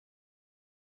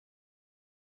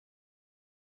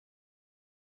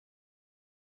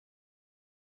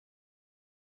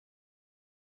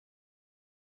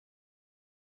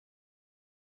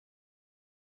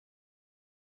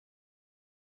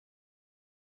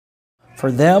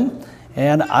for them.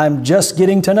 And I'm just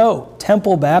getting to know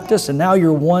Temple Baptist, and now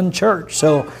you're one church.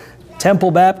 So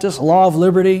Temple Baptist, Law of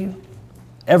Liberty,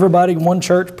 everybody, one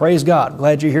church, praise God.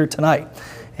 Glad you're here tonight.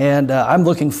 And I'm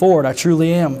looking forward, I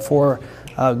truly am, for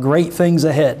great things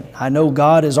ahead. I know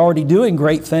God is already doing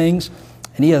great things,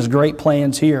 and He has great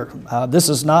plans here. This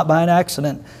is not by an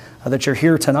accident that you're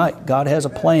here tonight. God has a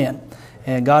plan,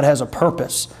 and God has a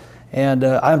purpose. And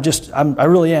I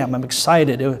really am. I'm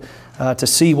excited to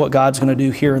see what God's going to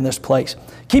do here in this place.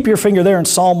 Keep your finger there in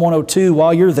Psalm 102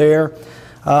 while you're there.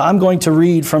 I'm going to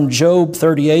read from Job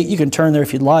 38. You can turn there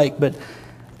if you'd like, but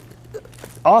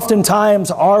oftentimes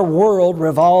our world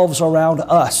revolves around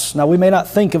us. Now, we may not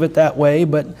think of it that way,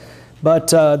 but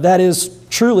that is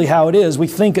truly how it is. We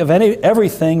think of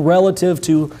everything relative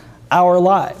to our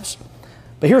lives.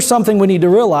 But here's something we need to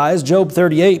realize. Job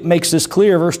 38 makes this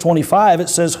clear. Verse 25, it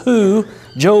says,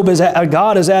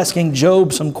 God is asking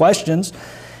Job some questions.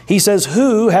 He says,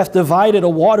 who hath divided a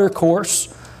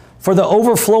watercourse for the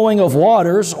overflowing of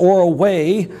waters, or a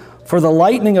way for the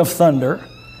lightning of thunder,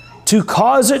 to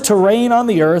cause it to rain on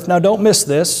the earth? Now don't miss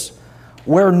this.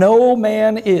 Where no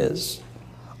man is,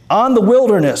 on the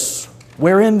wilderness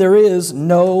wherein there is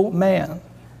no man,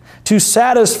 to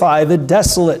satisfy the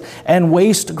desolate and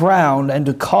waste ground, and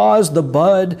to cause the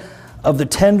bud of the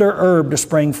tender herb to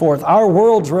spring forth. Our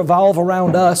worlds revolve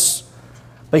around us.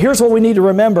 But here's what we need to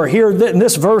remember. Here in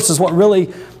this verse is what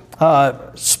really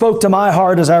spoke to my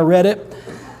heart as I read it.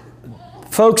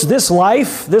 Folks, this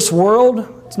life, this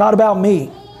world, it's not about me.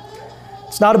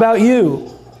 It's not about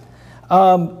you.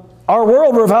 Our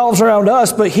world revolves around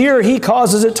us, but here He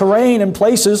causes it to rain in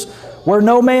places where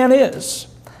no man is.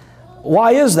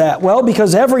 Why is that? Well,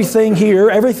 because everything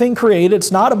here, everything created,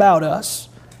 it's not about us.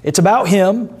 It's about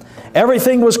Him.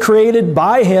 Everything was created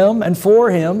by Him and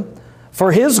for Him,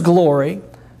 for His glory.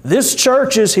 This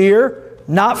church is here,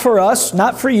 not for us,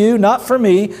 not for you, not for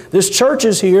me. This church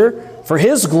is here for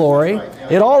His glory.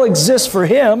 It all exists for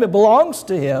Him. It belongs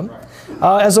to Him.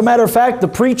 As a matter of fact, the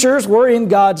preachers were in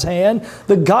God's hand.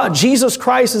 Jesus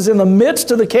Christ is in the midst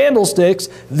of the candlesticks.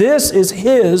 This is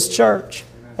His church.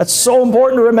 That's so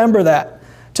important to remember that,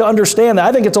 to understand that.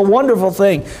 I think it's a wonderful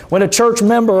thing when a church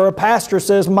member or a pastor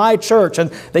says, my church,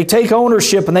 and they take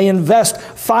ownership and they invest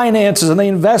finances and they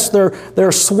invest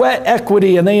their sweat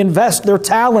equity and they invest their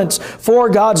talents for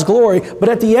God's glory. But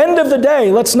at the end of the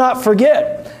day, let's not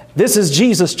forget, this is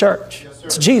Jesus' church.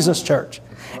 It's Jesus' church.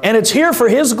 And it's here for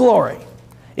His glory.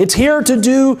 It's here to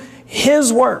do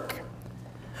His work.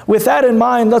 With that in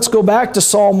mind, let's go back to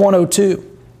Psalm 102.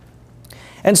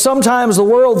 And sometimes the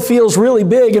world feels really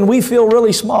big and we feel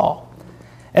really small.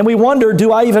 And we wonder,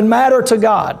 do I even matter to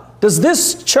God? Does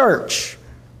this church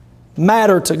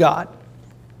matter to God?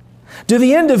 Do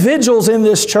the individuals in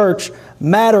this church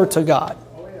matter to God?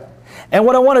 And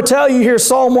what I want to tell you here,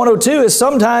 Psalm 102, is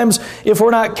sometimes if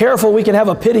we're not careful, we can have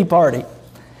a pity party.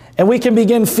 And we can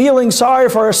begin feeling sorry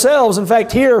for ourselves. In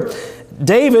fact, here,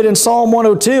 David in Psalm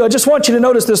 102, I just want you to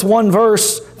notice this one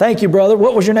verse. Thank you, brother.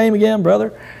 What was your name again,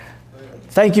 brother?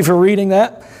 Thank you for reading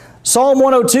that. Psalm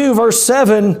 102, verse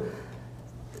 7,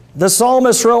 the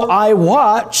psalmist wrote, I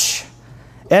watch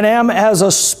and am as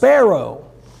a sparrow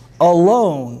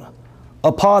alone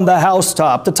upon the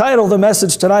housetop. The title of the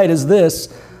message tonight is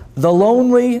this, The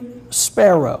Lonely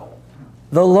Sparrow.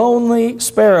 The Lonely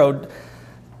Sparrow.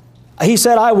 He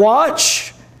said, I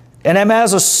watch and am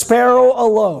as a sparrow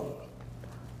alone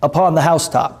upon the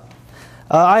housetop.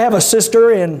 I have a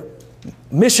sister in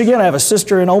Michigan. I have a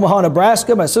sister in Omaha,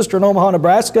 Nebraska. My sister in Omaha,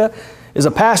 Nebraska is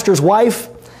a pastor's wife,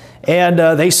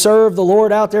 and they serve the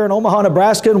Lord out there in Omaha,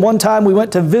 Nebraska. And one time we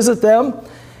went to visit them,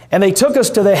 and they took us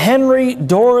to the Henry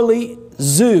Dorley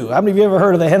Zoo. How many of you ever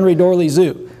heard of the Henry Dorley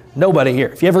Zoo? Nobody here.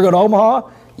 If you ever go to Omaha,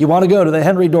 you want to go to the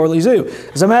Henry Dorley Zoo.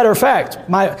 As a matter of fact,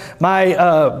 my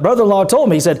brother-in-law told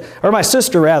me, he said, or my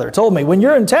sister rather, told me, when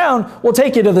you're in town, we'll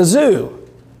take you to the zoo.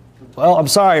 Well, I'm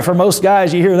sorry, for most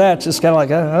guys, you hear that, it's just kind of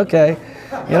like, okay.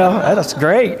 You know, that's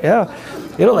great, yeah.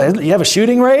 You know, you have a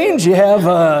shooting range, you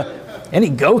have any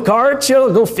go-karts, you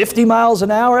know, go 50 miles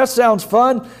an hour, that sounds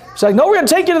fun. It's like, no, we're going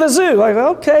to take you to the zoo. Like,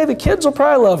 okay, the kids will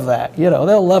probably love that. You know,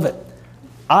 they'll love it.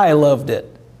 I loved it.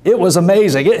 It was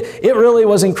amazing. It really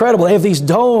was incredible. They have these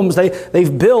domes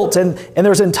they've built, and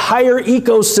there's entire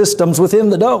ecosystems within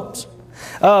the domes.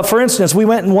 For instance, we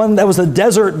went in one that was a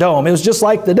desert dome. It was just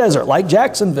like the desert, like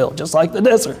Jacksonville, just like the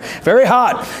desert. Very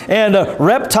hot. And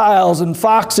reptiles and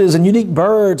foxes and unique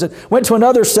birds. And went to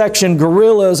another section,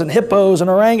 gorillas and hippos and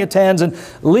orangutans and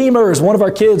lemurs. One of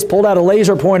our kids pulled out a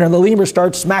laser pointer and the lemurs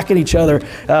started smacking each other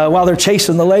while they're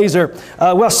chasing the laser.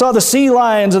 We saw the sea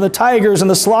lions and the tigers and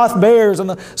the sloth bears and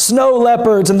the snow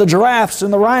leopards and the giraffes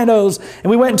and the rhinos. And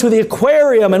we went into the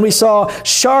aquarium and we saw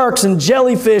sharks and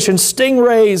jellyfish and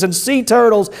stingrays and sea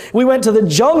turtles. We went to the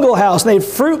jungle house and they had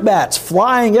fruit bats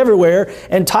flying everywhere,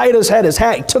 and Titus had his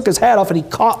hat. He took his hat off and he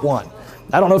caught one.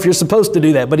 I don't know if you're supposed to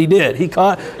do that, but he did. He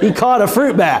caught a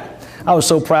fruit bat. I was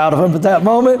so proud of him at that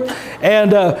moment.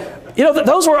 And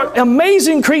those were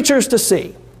amazing creatures to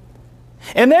see.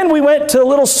 And then we went to a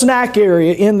little snack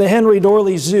area in the Henry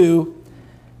Dorley Zoo,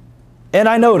 and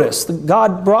I noticed that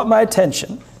God brought my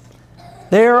attention.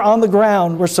 There on the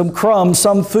ground were some crumbs,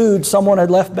 some food someone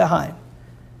had left behind.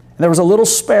 And there was a little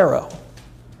sparrow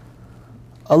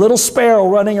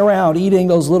running around eating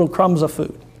those little crumbs of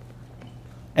food.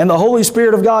 And the Holy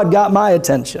Spirit of God got my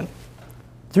attention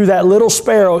through that little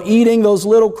sparrow eating those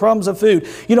little crumbs of food.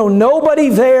 You know, nobody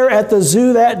there at the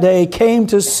zoo that day came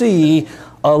to see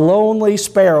a lonely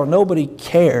sparrow. Nobody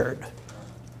cared.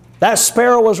 That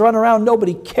sparrow was running around.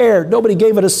 Nobody cared. Nobody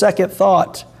gave it a second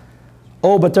thought.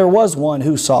 Oh, but there was one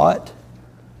who saw it.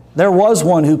 There was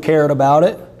one who cared about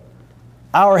it.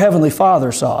 Our Heavenly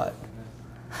Father saw it.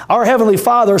 Our Heavenly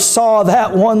Father saw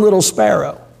that one little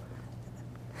sparrow.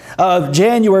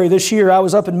 January this year, I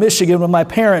was up in Michigan with my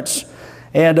parents,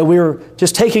 and we were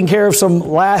just taking care of some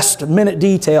last-minute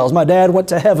details. My dad went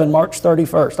to heaven March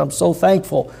 31st. I'm so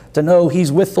thankful to know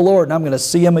he's with the Lord, and I'm going to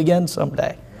see him again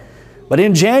someday. But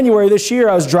in January this year,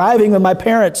 I was driving with my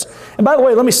parents. And by the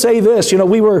way, let me say this. You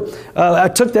know, I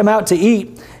took them out to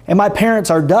eat, and my parents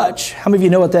are Dutch. How many of you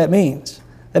know what that means?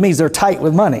 That means they're tight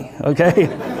with money, okay?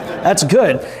 That's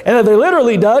good. And they're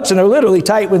literally Dutch, and they're literally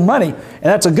tight with money. And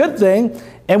that's a good thing.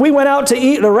 And we went out to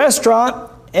eat at a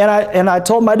restaurant, and I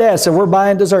told my dad, I said, we're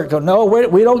buying dessert. Go, no,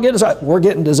 we don't get dessert. We're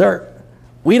getting dessert.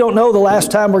 We don't know the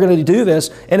last time we're going to do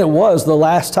this, and it was the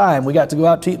last time we got to go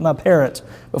out to eat with my parents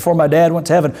before my dad went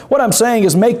to heaven. What I'm saying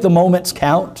is make the moments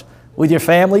count with your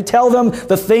family. Tell them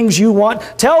the things you want.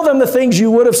 Tell them the things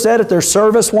you would have said at their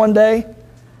service one day.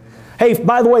 Hey,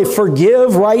 by the way,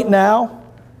 forgive right now.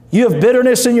 You have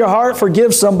bitterness in your heart,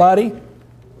 forgive somebody.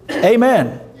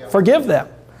 Amen. Forgive them.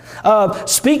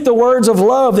 Speak the words of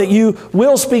love that you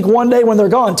will speak one day when they're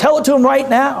gone. Tell it to them right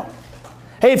now.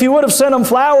 Hey, if you would have sent them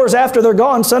flowers after they're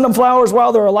gone, send them flowers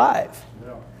while they're alive.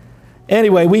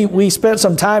 Anyway, we spent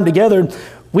some time together.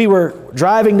 We were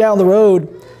driving down the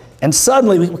road, and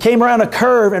suddenly we came around a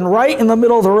curve, and right in the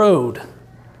middle of the road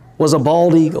was a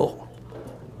bald eagle.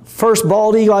 First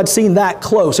bald eagle I'd seen that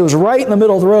close. It was right in the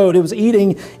middle of the road. It was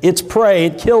eating its prey.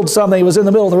 It killed something. It was in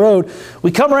the middle of the road. We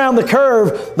come around the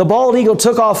curve. The bald eagle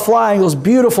took off flying. Those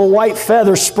beautiful white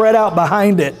feathers spread out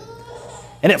behind it.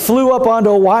 And it flew up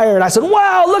onto a wire. And I said,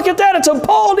 wow, look at that. It's a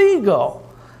bald eagle.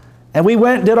 And we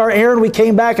went and did our errand. We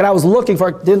came back and I was looking for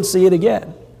it. Didn't see it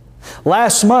again.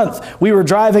 Last month, we were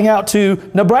driving out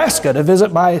to Nebraska to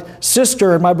visit my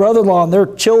sister and my brother-in-law and their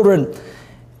children.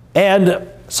 And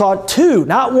saw two,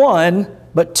 not one,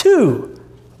 but two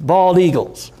bald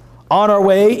eagles on our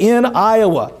way in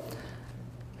Iowa.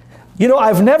 You know,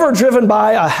 I've never driven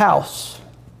by a house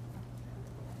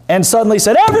and suddenly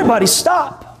said, everybody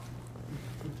stop.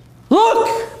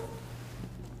 Look,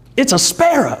 it's a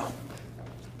sparrow.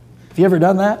 Have you ever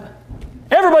done that?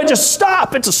 Everybody just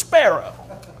stop, it's a sparrow.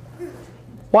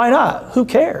 Why not? Who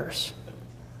cares?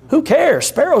 Who cares?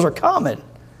 Sparrows are common.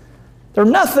 They're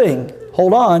nothing.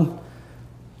 Hold on.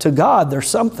 To God, there's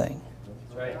something.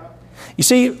 You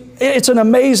see, it's an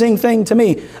amazing thing to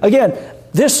me. Again,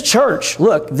 this church,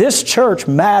 look, this church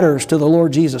matters to the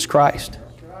Lord Jesus Christ.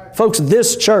 Folks,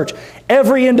 this church,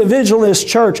 every individual in this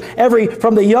church,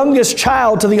 from the youngest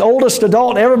child to the oldest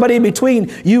adult, everybody in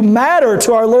between, you matter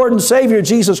to our Lord and Savior,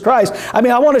 Jesus Christ. I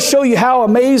mean, I want to show you how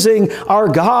amazing our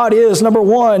God is. Number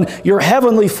one, your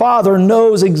Heavenly Father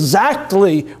knows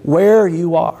exactly where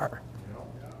you are.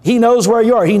 He knows where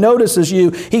you are. He notices you.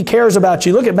 He cares about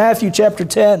you. Look at Matthew chapter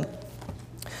 10.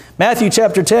 Matthew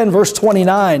chapter 10, verse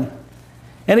 29.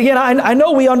 And again, I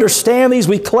know we understand these.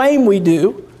 We claim we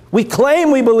do. We claim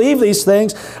we believe these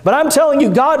things. But I'm telling you,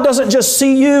 God doesn't just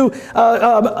see you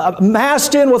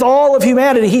massed in with all of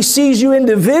humanity. He sees you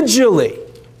individually.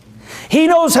 He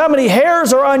knows how many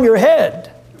hairs are on your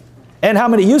head and how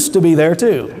many used to be there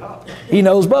too. He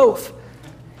knows both.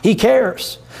 He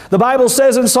cares. The Bible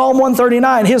says in Psalm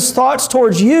 139, His thoughts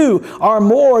towards you are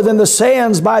more than the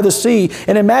sands by the sea.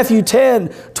 And in Matthew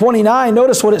 10:29,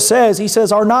 notice what it says. He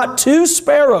says, are not 2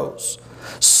 sparrows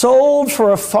sold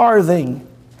for a farthing,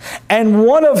 and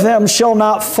one of them shall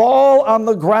not fall on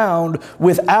the ground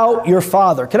without your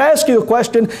Father? Can I ask you a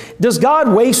question? Does God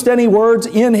waste any words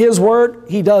in His Word?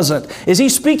 He doesn't. Is He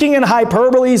speaking in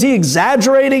hyperbole? Is He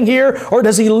exaggerating here? Or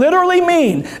does He literally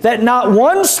mean that not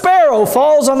one sparrow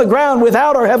falls on the ground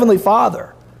without our Heavenly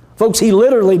Father? Folks, He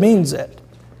literally means it.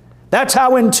 That's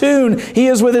how in tune He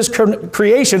is with His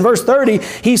creation. Verse 30,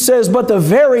 He says, but the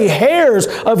very hairs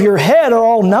of your head are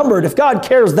all numbered. If God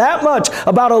cares that much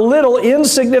about a little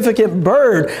insignificant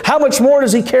bird, how much more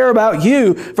does He care about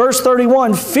you? Verse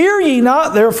 31, fear ye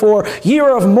not, therefore, ye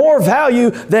are of more value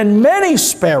than many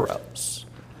sparrows.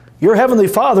 Your Heavenly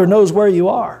Father knows where you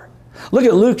are. Look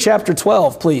at Luke chapter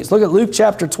 12, please. Look at Luke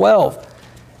chapter 12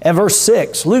 and verse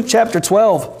 6. Luke chapter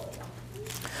 12,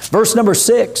 verse number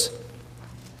 6.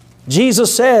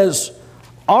 Jesus says,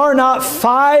 are not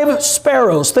 5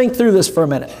 sparrows, think through this for a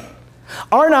minute,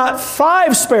 are not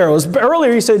 5 sparrows,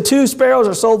 earlier He said 2 sparrows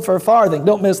are sold for a farthing,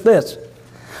 don't miss this,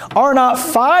 are not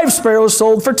 5 sparrows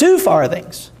sold for 2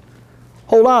 farthings?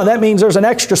 Hold on, that means there's an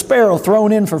extra sparrow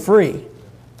thrown in for free.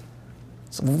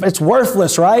 It's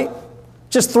worthless, right?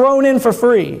 Just thrown in for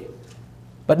free.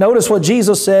 But notice what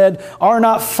Jesus said, are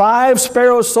not 5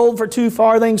 sparrows sold for 2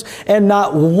 farthings, and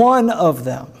not one of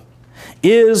them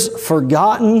is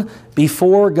forgotten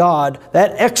before God.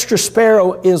 That extra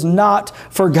sparrow is not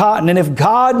forgotten. And if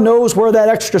God knows where that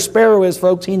extra sparrow is,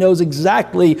 folks, He knows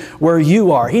exactly where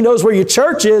you are. He knows where your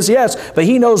church is, yes, but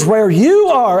He knows where you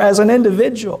are as an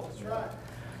individual.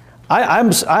 I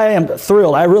am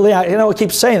thrilled. I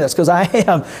keep saying this because I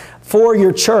am for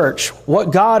your church,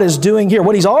 what God is doing here,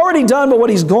 what He's already done, but what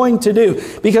He's going to do.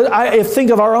 Because I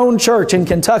think of our own church in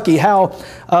Kentucky, how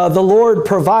the Lord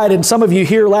provided. Some of you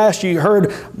here last year, you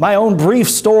heard my own brief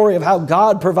story of how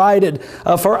God provided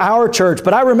for our church.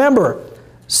 But I remember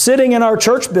sitting in our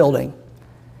church building,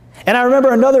 and I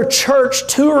remember another church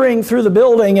touring through the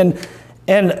building and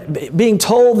being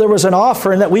told there was an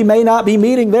offering that we may not be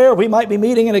meeting there. We might be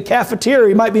meeting in a cafeteria.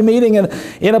 We might be meeting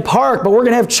in a park, but we're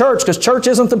going to have church because church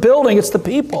isn't the building, it's the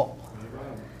people.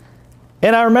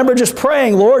 And I remember just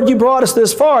praying, Lord, You brought us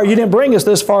this far. You didn't bring us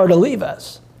this far to leave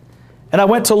us. And I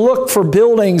went to look for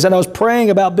buildings, and I was praying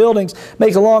about buildings.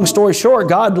 Make a long story short,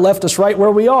 God left us right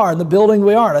where we are, in the building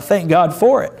we are, and I thank God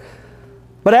for it.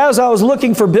 But as I was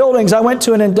looking for buildings, I went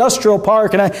to an industrial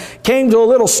park, and I came to a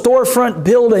little storefront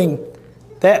building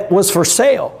that was for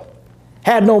sale.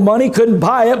 Had no money, couldn't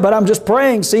buy it, but I'm just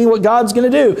praying, seeing what God's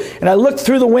going to do. And I looked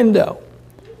through the window,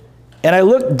 and I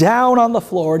looked down on the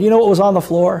floor. Do you know what was on the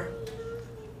floor?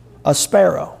 A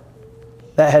sparrow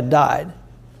that had died.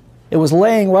 It was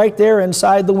laying right there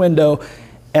inside the window,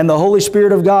 and the Holy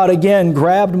Spirit of God again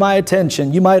grabbed my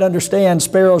attention. You might understand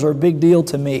sparrows are a big deal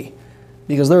to me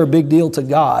because they're a big deal to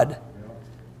God.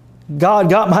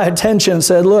 God got my attention and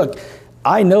said, look,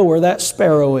 I know where that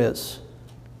sparrow is.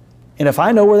 And if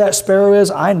I know where that sparrow is,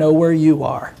 I know where you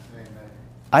are. Amen.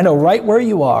 I know right where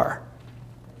you are.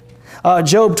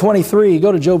 Job 23.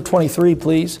 Go to Job 23,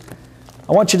 please.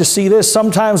 I want you to see this.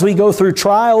 Sometimes we go through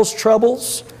trials,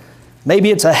 troubles. Maybe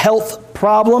it's a health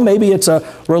problem. Maybe it's a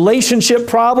relationship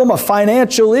problem, a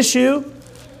financial issue.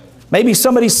 Maybe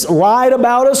somebody lied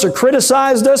about us or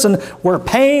criticized us and we're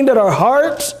pained at our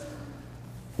hearts.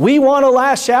 We want to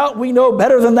lash out. We know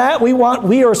better than that.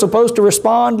 We are supposed to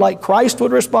respond like Christ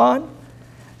would respond.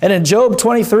 And in Job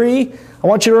 23, I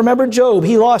want you to remember Job.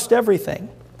 He lost everything.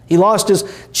 He lost his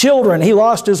children. He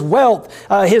lost his wealth.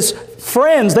 His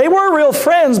friends, they were real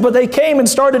friends, but they came and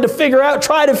started to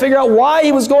try to figure out why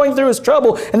he was going through his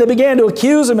trouble. And they began to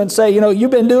accuse him and say,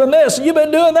 you've been doing this, you've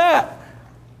been doing that.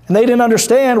 And they didn't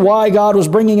understand why God was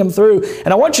bringing him through. And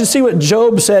I want you to see what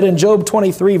Job said in Job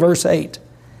 23, verse 8.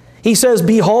 He says,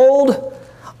 behold,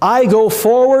 I go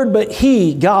forward, but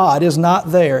He, God, is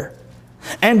not there.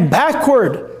 And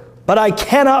backward, but I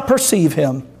cannot perceive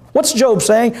Him. What's Job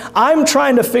saying? I'm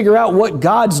trying to figure out what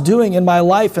God's doing in my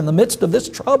life in the midst of this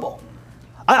trouble.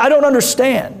 I don't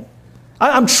understand.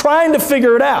 I'm trying to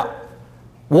figure it out.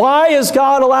 Why is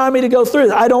God allowing me to go through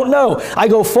this? I don't know. I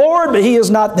go forward, but He is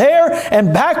not there,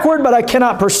 and backward, but I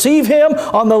cannot perceive Him.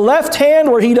 On the left hand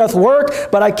where He doth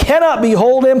work, but I cannot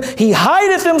behold Him. He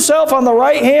hideth Himself on the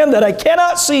right hand, that I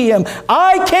cannot see Him.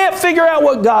 I can't figure out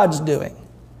what God's doing.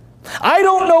 I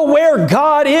don't know where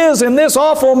God is in this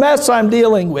awful mess I'm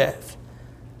dealing with.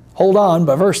 Hold on,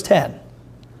 but verse 10.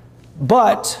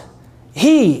 But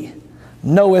He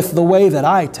knoweth the way that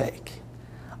I take.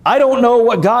 I don't know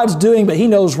what God's doing, but He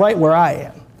knows right where I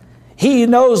am. He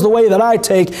knows the way that I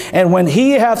take, and when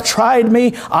He hath tried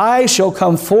me, I shall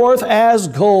come forth as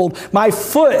gold. My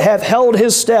foot hath held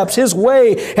His steps. His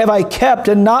way have I kept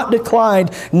and not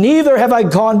declined. Neither have I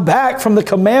gone back from the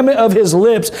commandment of His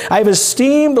lips. I have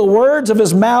esteemed the words of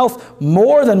His mouth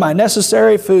more than my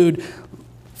necessary food.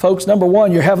 Folks, number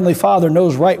one, your Heavenly Father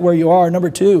knows right where you are. Number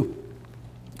two,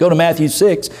 go to Matthew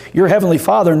 6. Your Heavenly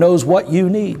Father knows what you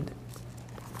need.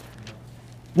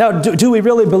 Now, do we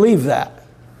really believe that?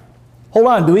 Hold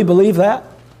on, do we believe that?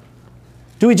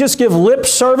 Do we just give lip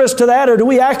service to that, or do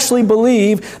we actually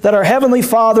believe that our Heavenly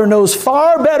Father knows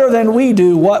far better than we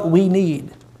do what we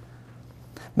need?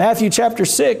 Matthew chapter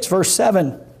 6, verse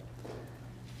 7.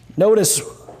 Notice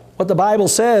what the Bible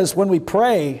says when we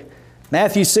pray.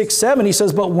 Matthew 6, 7, He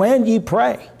says, "But when ye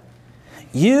pray,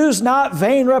 use not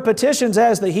vain repetitions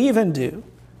as the heathen do,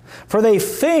 for they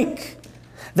think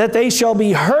that they shall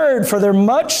be heard for their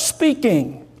much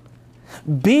speaking.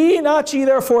 Be not ye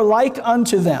therefore like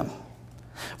unto them,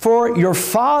 for your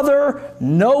Father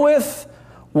knoweth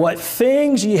what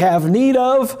things ye have need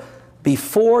of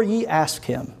before ye ask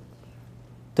Him."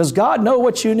 Does God know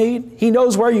what you need? He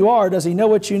knows where you are. Does He know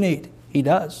what you need? He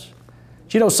does.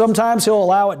 Do you know sometimes He'll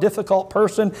allow a difficult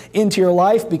person into your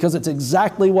life because it's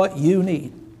exactly what you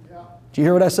need? Yeah. Do you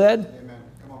hear what I said? Amen.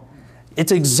 Come on.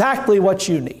 It's exactly what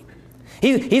you need.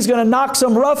 He's going to knock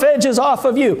some rough edges off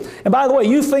of you. And by the way,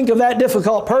 you think of that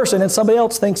difficult person and somebody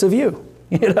else thinks of you.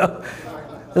 You know,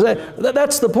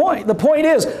 that's the point. The point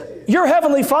is, your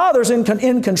Heavenly Father's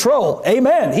in control.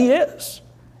 Amen. He is.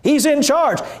 He's in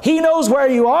charge. He knows where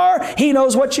you are. He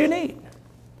knows what you need.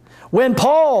 When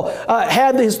Paul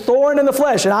had his thorn in the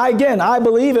flesh, and I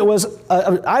believe it was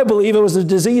the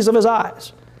disease of his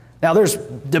eyes. Now there's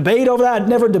debate over that. I'd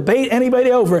never debate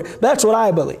anybody over it. That's what I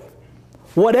believe.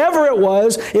 Whatever it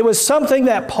was something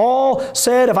that Paul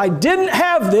said, if I didn't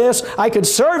have this, I could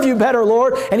serve you better,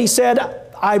 Lord. And he said,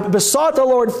 I besought the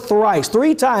Lord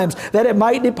three times, that it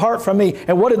might depart from me.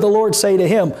 And what did the Lord say to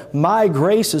him? My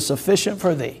grace is sufficient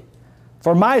for thee.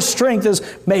 For my strength is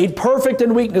made perfect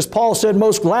in weakness. Paul said,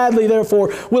 most gladly,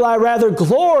 therefore, will I rather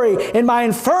glory in my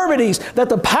infirmities, that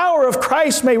the power of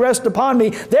Christ may rest upon me.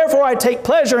 Therefore I take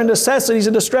pleasure in necessities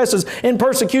and distresses, in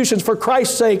persecutions for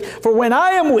Christ's sake. For when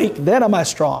I am weak, then am I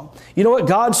strong. You know what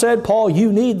God said? Paul,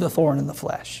 you need the thorn in the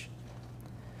flesh.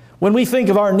 When we think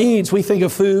of our needs, we think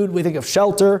of food, we think of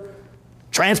shelter,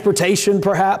 transportation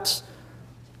perhaps.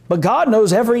 But God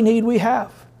knows every need we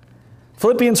have.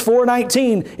 Philippians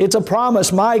 4:19, it's a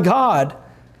promise. My God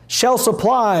shall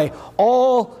supply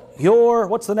all your,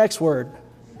 what's the next word?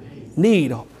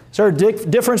 Need. Is there a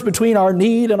difference between our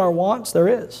need and our wants? There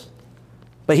is.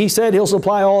 But He said He'll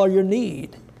supply all your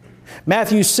need.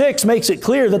 Matthew 6 makes it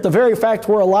clear that the very fact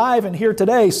we're alive and here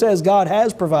today says God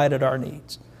has provided our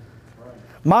needs.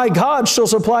 My God shall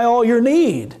supply all your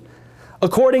need,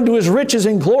 according to His riches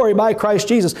in glory by Christ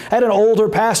Jesus. I had an older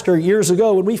pastor years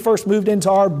ago when we first moved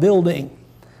into our building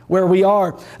where we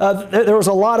are. There was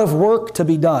a lot of work to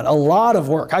be done, a lot of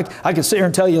work. I could sit here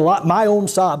and tell you my own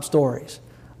sob stories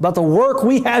about the work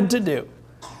we had to do.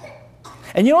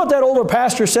 And you know what that older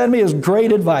pastor said to me? It was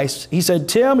great advice. He said,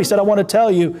 Tim, he said, I want to tell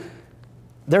you,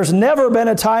 there's never been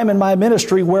a time in my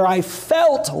ministry where I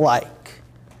felt like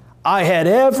I had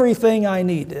everything I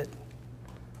needed.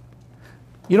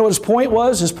 You know what his point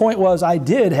was? His point was, I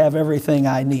did have everything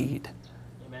I need.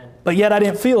 Amen. But yet I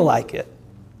didn't feel like it.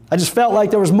 I just felt like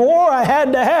there was more I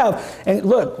had to have. And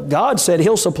look, God said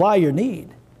He'll supply your need.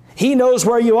 He knows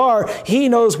where you are. He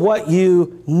knows what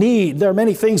you need. There are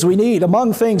many things we need.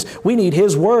 Among things, we need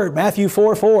His Word. Matthew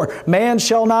 4:4, man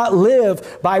shall not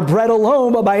live by bread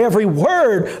alone, but by every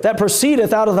word that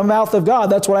proceedeth out of the mouth of God.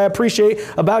 That's what I appreciate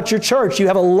about your church. You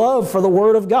have a love for the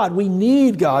Word of God. We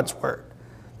need God's Word.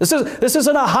 This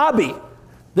isn't a hobby.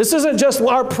 This isn't just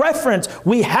our preference.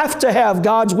 We have to have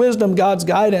God's wisdom, God's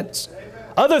guidance.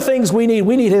 Amen. Other things we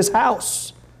need His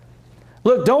house.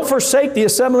 Look, don't forsake the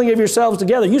assembling of yourselves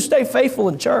together. You stay faithful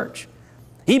in church.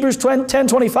 Hebrews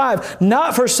 10:25,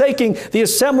 not forsaking the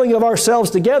assembling of ourselves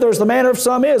together as the manner of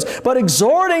some is, but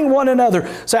exhorting one another.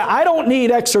 Say, I don't need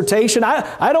exhortation.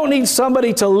 I don't need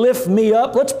somebody to lift me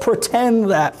up. Let's pretend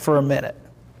that for a minute.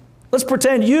 Let's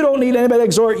pretend you don't need anybody to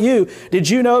exhort you. Did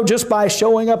you know just by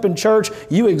showing up in church,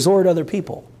 you exhort other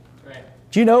people?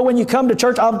 Do you know when you come to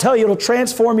church, I'll tell you, it'll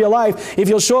transform your life. If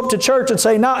you'll show up to church and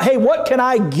say, not, hey, what can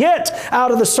I get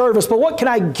out of the service? But what can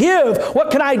I give?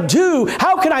 What can I do?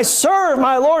 How can I serve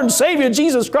my Lord and Savior,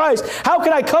 Jesus Christ? How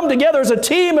can I come together as a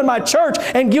team in my church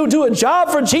and you do a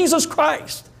job for Jesus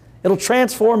Christ? It'll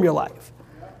transform your life.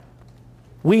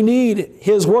 We need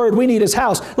His Word. We need His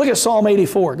house. Look at Psalm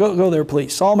 84. Go there,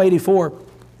 please. Psalm 84,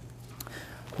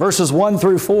 verses 1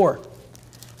 through 4.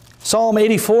 Psalm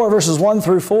 84, verses 1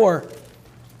 through 4.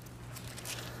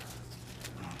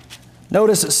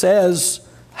 Notice it says,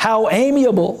 how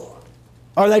amiable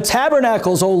are thy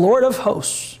tabernacles, O Lord of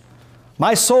hosts.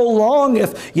 My soul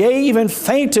longeth, yea, even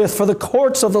fainteth for the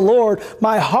courts of the Lord.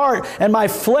 My heart and my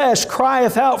flesh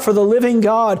crieth out for the living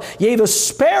God. Yea, the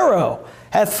sparrow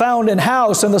hath found an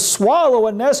house, and the swallow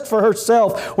a nest for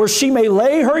herself, where she may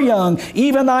lay her young.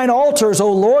 Even thine altars,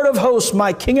 O Lord of hosts,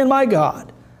 my King and my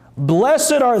God.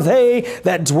 Blessed are they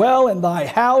that dwell in thy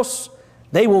house.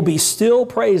 They will be still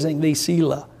praising thee,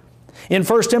 Selah. In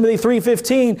 1 Timothy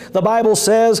 3:15, the Bible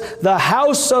says, the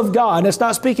house of God. And it's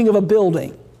not speaking of a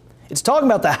building. It's talking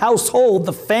about the household,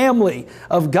 the family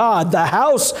of God, the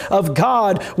house of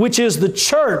God, which is the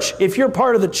church. If you're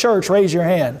part of the church, raise your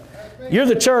hand. You're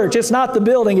the church. It's not the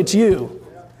building, it's you.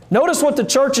 Notice what the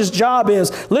church's job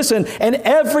is. Listen, and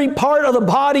every part of the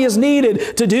body is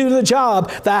needed to do the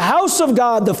job. The house of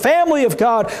God, the family of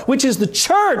God, which is the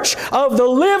church of the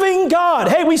living God.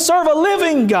 Hey, we serve a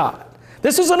living God.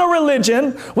 This isn't a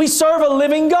religion. We serve a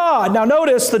living God. Now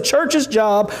notice the church's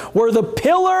job were the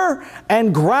pillar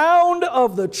and ground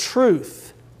of the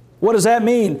truth. What does that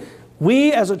mean?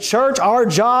 We as a church, our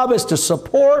job is to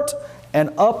support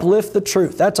and uplift the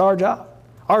truth. That's our job.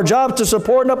 Our job is to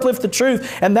support and uplift the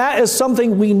truth. And that is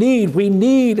something we need. We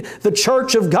need the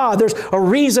church of God. There's a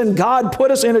reason God put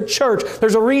us in a church.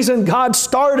 There's a reason God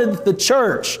started the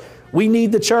church. We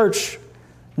need the church.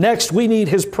 Next, we need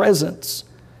His presence.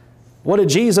 What did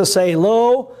Jesus say?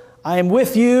 Lo, I am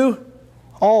with you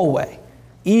always,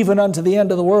 even unto the end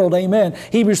of the world. Amen.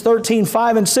 Hebrews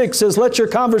 13:5 and 6 says, let your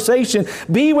conversation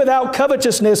be without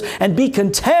covetousness, and be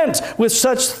content with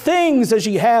such things as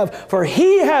ye have. For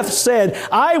He hath said,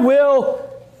 I will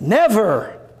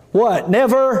never, what?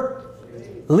 Never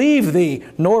leave thee,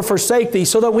 nor forsake thee,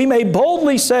 so that we may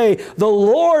boldly say, the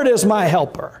Lord is my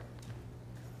helper.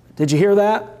 Did you hear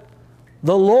that?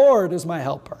 The Lord is my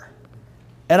helper.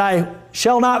 And I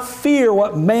shall not fear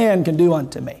what man can do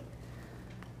unto me.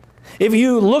 If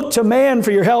you look to man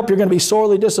for your help, you're going to be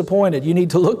sorely disappointed. You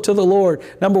need to look to the Lord.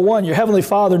 Number one, your Heavenly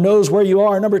Father knows where you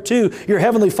are. Number two, your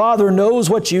Heavenly Father knows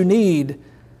what you need.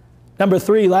 Number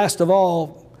three, last of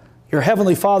all, your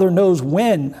Heavenly Father knows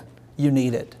when you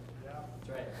need it. Yeah,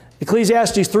 that's right.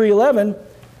 Ecclesiastes 3:11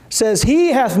 says,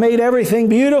 He hath made everything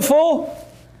beautiful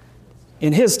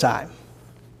in His time.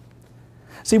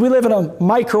 See, we live in a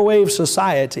microwave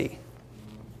society.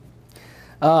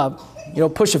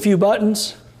 Push a few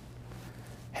buttons,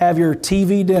 have your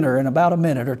TV dinner in about a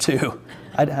minute or two.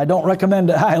 I don't recommend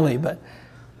it highly, but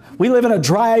we live in a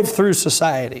drive-through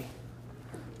society.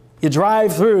 You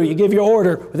drive through, you give your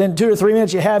order, within 2 or 3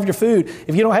 minutes you have your food.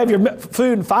 If you don't have your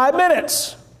food in 5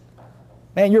 minutes,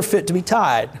 man, you're fit to be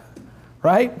tied,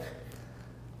 right?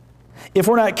 If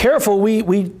we're not careful,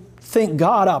 we think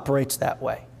God operates that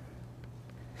way.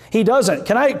 He doesn't.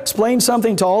 Can I explain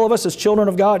something to all of us as children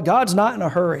of God? God's not in a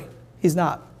hurry. He's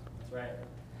not. That's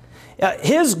right.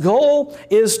 His goal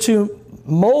is to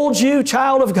mold you,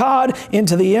 child of God,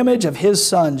 into the image of His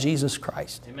Son, Jesus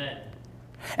Christ. Amen.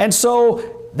 And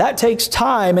so that takes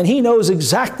time, and He knows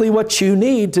exactly what you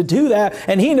need to do that,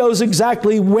 and He knows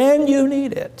exactly when you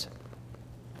need it.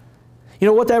 You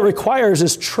know, what that requires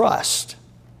is trust.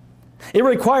 It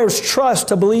requires trust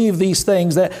to believe these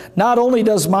things, that not only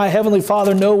does my Heavenly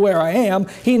Father know where I am,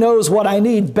 He knows what I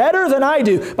need better than I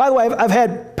do. By the way, I've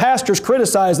had pastors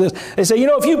criticize this. They say,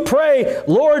 if you pray,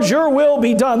 Lord, your will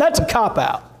be done, that's a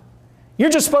cop-out.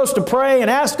 You're just supposed to pray and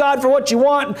ask God for what you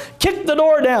want and kick the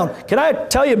door down. Can I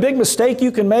tell you a big mistake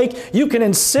you can make? You can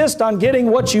insist on getting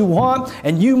what you want,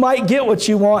 and you might get what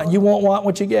you want, and you won't want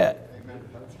what you get. Amen.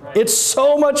 That's right. It's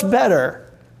so much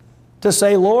better to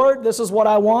say, Lord, this is what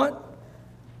I want.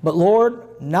 But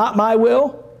Lord, not my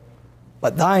will,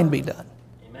 but thine be done.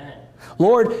 Amen.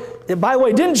 Lord, by the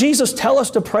way, didn't Jesus tell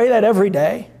us to pray that every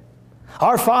day?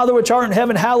 Our Father which art in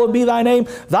heaven, hallowed be thy name.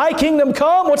 Thy kingdom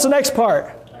come. What's the next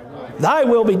part? Thy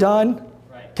will be done.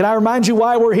 Right. Can I remind you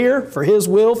why we're here? For His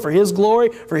will, for His glory,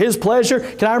 for His pleasure.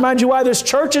 Can I remind you why this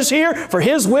church is here? For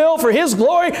His will, for His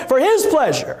glory, for His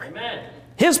pleasure. Amen.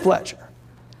 His pleasure.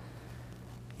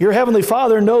 Your Heavenly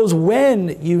Father knows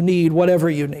when you need whatever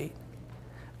you need.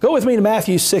 Go with me to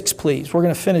Matthew 6, please. We're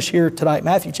going to finish here tonight.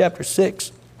 Matthew chapter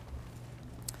 6.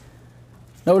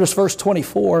 Notice verse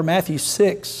 24. Matthew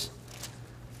 6,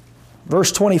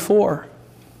 verse 24.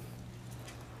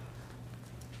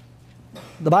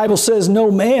 The Bible says,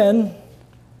 no man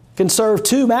can serve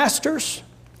two masters,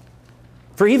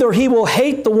 for either he will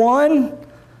hate the one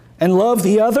and love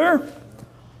the other,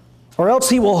 or else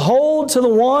he will hold to the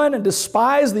one and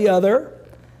despise the other.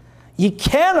 You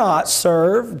cannot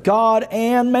serve God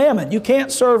and mammon. You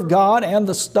can't serve God and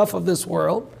the stuff of this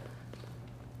world.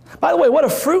 By the way, what a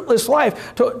fruitless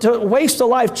life to waste a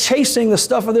life chasing the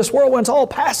stuff of this world when it's all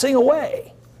passing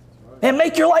away. And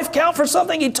make your life count for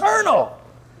something eternal.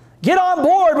 Get on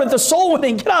board with the soul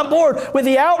winning. Get on board with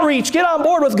the outreach. Get on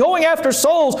board with going after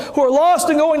souls who are lost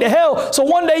and going to hell. So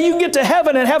one day you can get to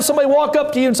heaven and have somebody walk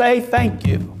up to you and say, hey, thank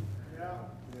you.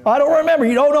 I don't remember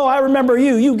you. Oh, no, I remember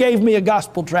you. You gave me a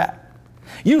gospel tract.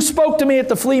 You spoke to me at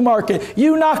the flea market.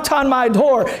 You knocked on my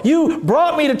door. You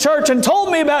brought me to church and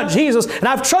told me about Jesus, and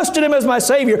I've trusted Him as my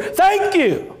Savior. Thank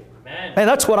you. Amen. Man,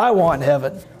 that's what I want in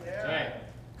heaven. Yeah.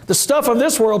 The stuff of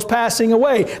this world's passing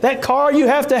away. That car you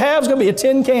have to have is going to be a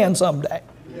tin can someday.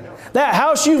 Yeah. That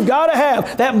house you've got to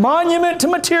have, that monument to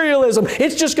materialism,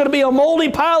 it's just going to be a moldy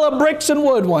pile of bricks and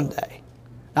wood one day.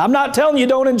 Now, I'm not telling you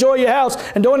don't enjoy your house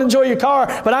and don't enjoy your car,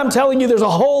 but I'm telling you there's a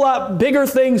whole lot bigger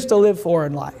things to live for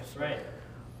in life. That's right.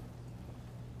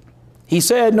 He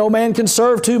said, no man can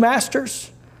serve two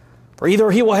masters. For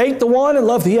either he will hate the one and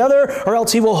love the other, or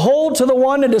else he will hold to the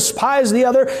one and despise the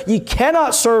other. Ye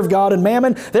cannot serve God and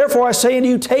mammon. Therefore I say unto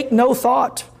you, take no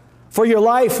thought for your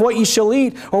life, what ye shall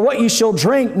eat, or what ye shall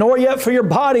drink, nor yet for your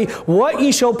body, what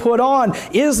ye shall put on.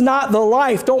 Is not the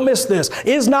life, don't miss this,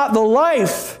 is not the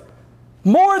life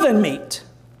more than meat,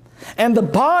 and the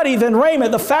body than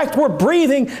raiment? The fact we're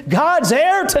breathing God's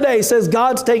air today says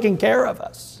God's taking care of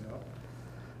us.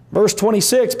 Verse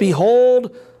 26,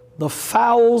 behold the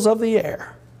fowls of the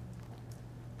air.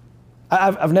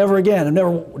 I've never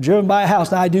driven by a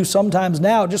house. Now I do sometimes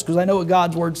now just because I know what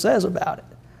God's Word says about it.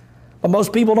 But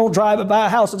most people don't drive by a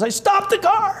house and say, stop the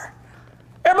car.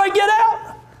 Everybody get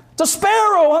out. It's a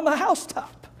sparrow on the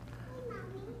housetop.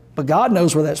 But God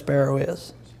knows where that sparrow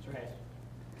is.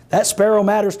 That sparrow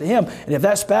matters to Him. And if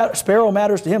that sparrow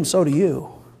matters to Him, so do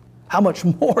you. How much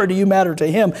more do you matter to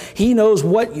Him? He knows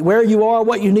where you are,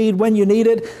 what you need, when you need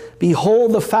it.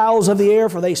 Behold the fowls of the air,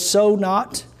 for they sow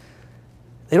not.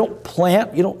 They don't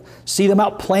plant. You don't see them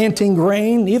out planting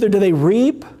grain. Neither do they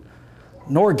reap,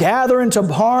 nor gather into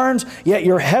barns. Yet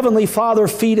your heavenly Father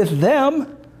feedeth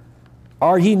them.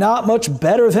 Are ye not much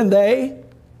better than they?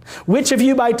 Which of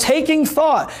you by taking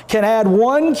thought can add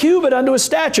 1 cubit unto his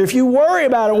stature? If you worry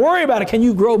about it, can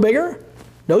you grow bigger?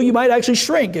 No, you might actually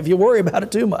shrink if you worry about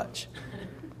it too much.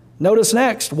 Notice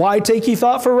next, why take ye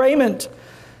thought for raiment?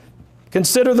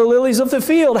 Consider the lilies of the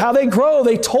field, how they grow.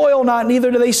 They toil not,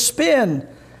 neither do they spin.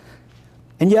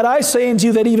 And yet I say unto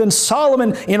you that even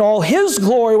Solomon in all his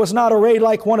glory was not arrayed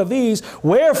like one of these.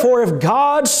 Wherefore if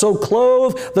God so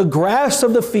clothe the grass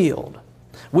of the field,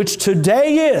 which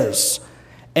today is,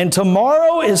 and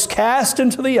tomorrow is cast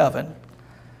into the oven,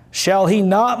 shall He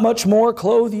not much more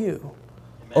clothe you,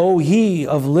 O ye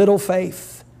of little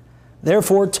faith?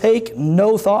 Therefore take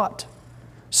no thought,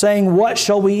 saying, what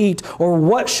shall we eat, or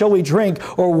what shall we drink,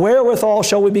 or wherewithal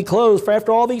shall we be clothed? For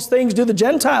after all these things do the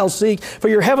Gentiles seek. For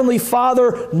your heavenly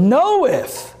Father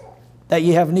knoweth that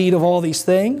ye have need of all these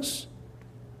things.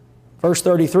 Verse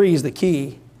 33 is the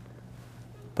key.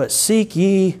 But seek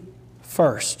ye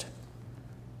first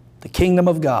the kingdom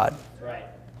of God. Right.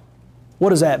 What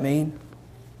does that mean?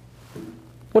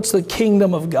 What's the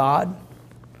kingdom of God?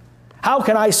 How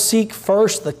can I seek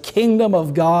first the kingdom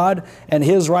of God and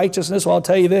His righteousness? Well, I'll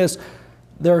tell you this.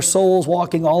 There are souls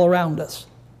walking all around us.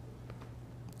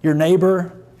 Your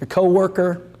neighbor, your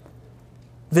co-worker,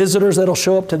 visitors that will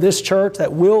show up to this church,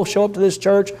 that will show up to this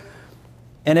church,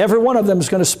 and every one of them is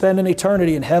going to spend an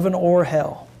eternity in heaven or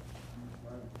hell.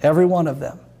 Every one of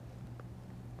them.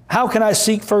 How can I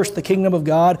seek first the kingdom of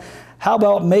God? How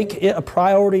about make it a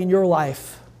priority in your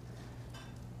life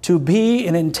to be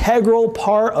an integral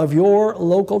part of your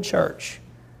local church?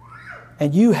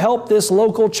 And you help this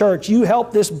local church, you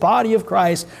help this body of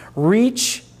Christ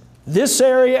reach this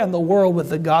area and the world with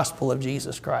the gospel of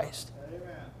Jesus Christ.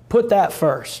 Amen. Put that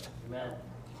first. Amen.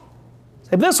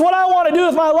 If this is what I want to do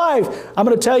with my life, I'm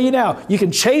going to tell you now, you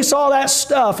can chase all that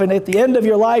stuff and at the end of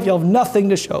your life you'll have nothing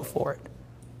to show for it.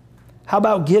 How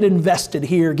about get invested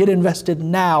here? Get invested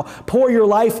now. Pour your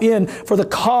life in for the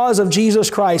cause of Jesus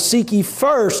Christ. Seek ye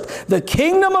first the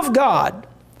kingdom of God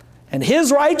and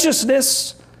His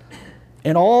righteousness,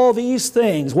 and all these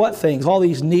things, what things? All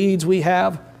these needs we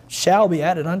have shall be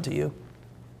added unto you.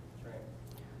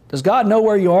 Does God know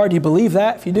where you are? Do you believe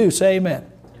that? If you do, say amen.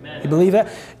 Amen. You believe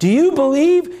that? Do you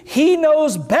believe He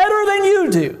knows better than you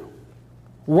do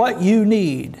what you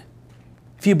need?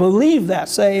 If you believe that,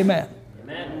 say amen.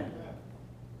 Amen.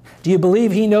 Do you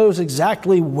believe He knows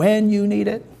exactly when you need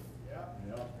it?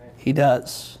 He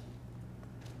does.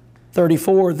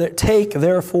 34, take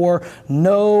therefore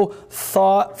no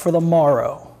thought for the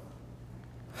morrow.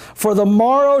 For the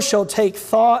morrow shall take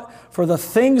thought for the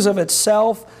things of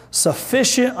itself.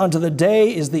 Sufficient unto the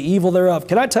day is the evil thereof.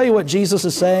 Can I tell you what Jesus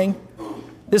is saying?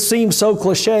 This seems so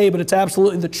cliche, but it's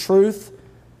absolutely the truth.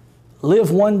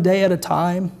 Live one day at a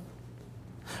time.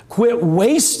 Quit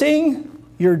wasting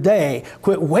your day.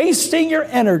 Quit wasting your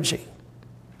energy.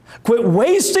 Quit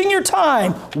wasting your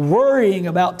time worrying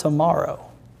about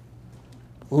tomorrow.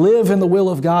 Live in the will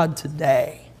of God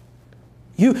today.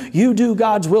 You do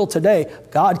God's will today.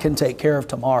 God can take care of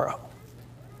tomorrow.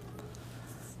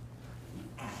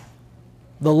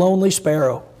 The lonely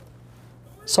sparrow.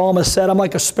 Psalmist said, I'm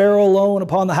like a sparrow alone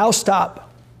upon the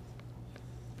housetop.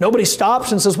 Nobody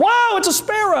stops and says, wow, it's a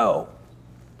sparrow.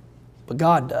 But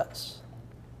God does.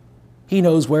 He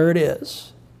knows where it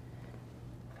is.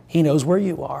 He knows where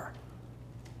you are.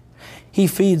 He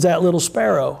feeds that little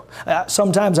sparrow.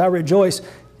 Sometimes I rejoice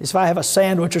if I have a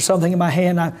sandwich or something in my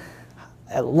hand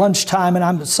at lunchtime and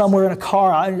I'm somewhere in a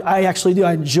car. I actually do.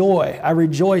 I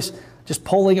rejoice just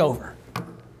pulling over,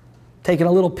 taking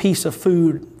a little piece of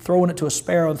food, throwing it to a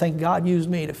sparrow and thinking, God used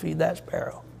me to feed that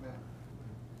sparrow.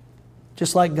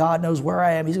 Just like God knows where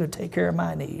I am, He's going to take care of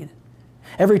my need.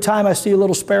 Every time I see a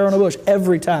little sparrow in a bush,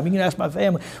 every time. You can ask my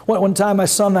family. One time my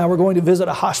son and I were going to visit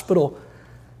a hospital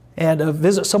and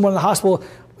visit someone in the hospital.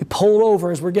 We pulled over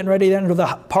as we're getting ready to enter the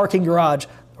parking garage.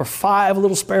 There were 5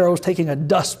 little sparrows taking a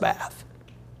dust bath.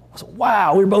 I said,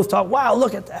 wow, we were both talking, wow,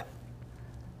 look at that.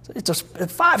 It's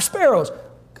 5 sparrows.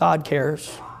 God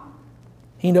cares.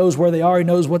 He knows where they are. He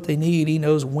knows what they need. He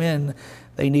knows when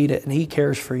they need it, and He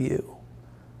cares for you.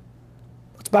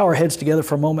 Let's bow our heads together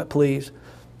for a moment, please.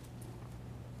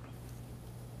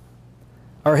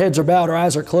 Our heads are bowed, our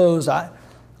eyes are closed. I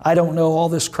don't know all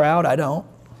this crowd. I don't.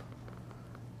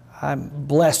 I'm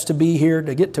blessed to be here,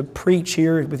 to get to preach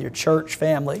here with your church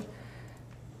family.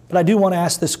 But I do want to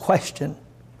ask this question.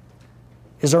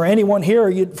 Is there anyone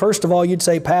here, first of all, you'd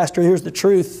say, Pastor, here's the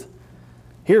truth.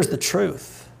 Here's the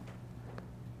truth.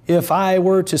 If I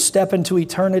were to step into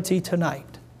eternity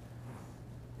tonight,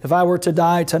 if I were to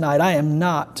die tonight, I am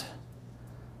not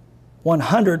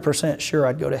 100% sure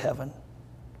I'd go to heaven.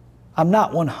 I'm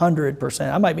not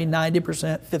 100%. I might be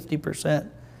 90%, 50%,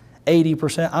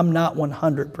 80%. I'm not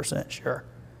 100% sure.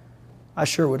 I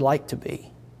sure would like to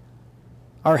be.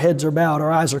 Our heads are bowed,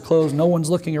 our eyes are closed, no one's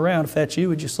looking around. If that's you,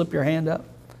 would you slip your hand up?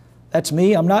 That's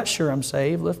me. I'm not sure I'm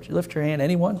saved. Lift your hand.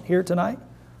 Anyone here tonight?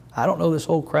 I don't know this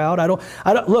whole crowd. I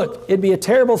don't. Look, it'd be a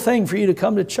terrible thing for you to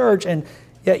come to church and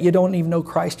yet you don't even know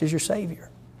Christ as your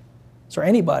Savior. Is there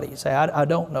anybody you say, I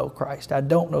don't know Christ. I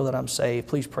don't know that I'm saved.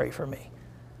 Please pray for me.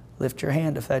 Lift your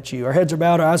hand if that's you. Our heads are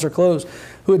bowed, our eyes are closed.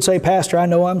 Who would say, Pastor, I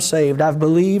know I'm saved. I've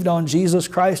believed on Jesus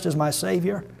Christ as my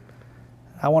Savior.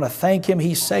 I want to thank Him.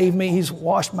 He saved me. He's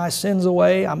washed my sins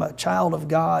away. I'm a child of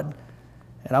God.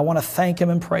 And I want to thank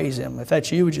Him and praise Him. If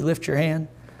that's you, would you lift your hand?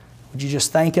 Would you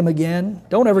just thank Him again?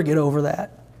 Don't ever get over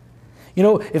that. You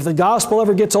know, if the gospel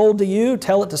ever gets old to you,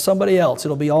 tell it to somebody else.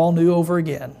 It'll be all new over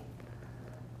again.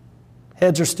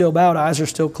 Heads are still bowed, eyes are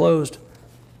still closed.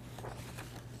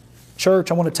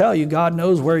 Church, I want to tell you, God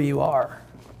knows where you are.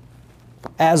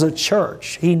 As a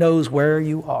church, He knows where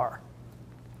you are.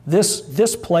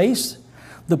 This place,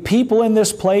 the people in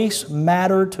this place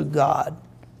matter to God.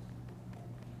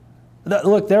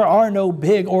 Look, there are no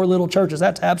big or little churches.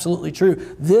 That's absolutely true.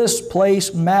 This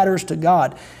place matters to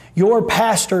God. Your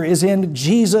pastor is in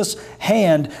Jesus'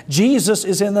 hand. Jesus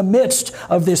is in the midst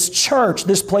of this church.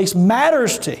 This place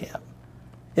matters to Him.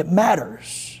 It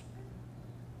matters.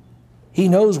 He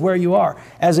knows where you are.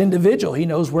 As an individual, He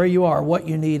knows where you are, what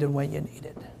you need, and when you need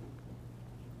it.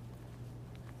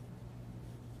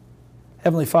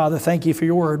 Heavenly Father, thank You for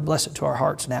Your word. Bless it to our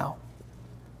hearts now.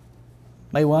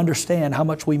 May we understand how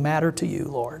much we matter to You,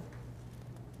 Lord.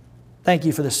 Thank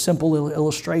You for the simple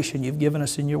illustration You've given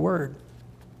us in Your word.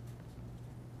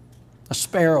 A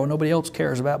sparrow nobody else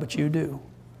cares about, but You do.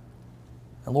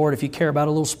 And Lord, if You care about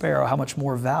a little sparrow, how much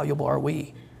more valuable are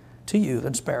we to You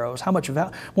than sparrows? How much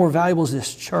more valuable is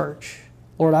this church?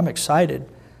 Lord, I'm excited.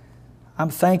 I'm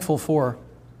thankful for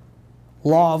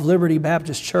Law of Liberty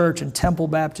Baptist Church and Temple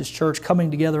Baptist Church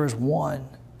coming together as one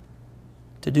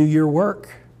to do Your work.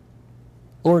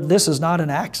 Lord, this is not an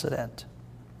accident.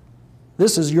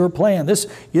 This is Your plan. This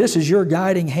is Your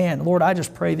guiding hand. Lord, I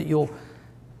just pray that You'll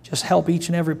just help each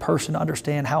and every person to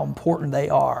understand how important they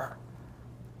are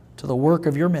to the work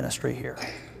of Your ministry here.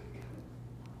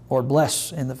 Lord,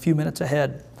 bless in the few minutes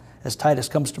ahead as Titus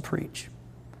comes to preach.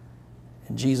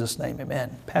 In Jesus' name,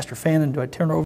 amen. Pastor Fannin, do I turn over?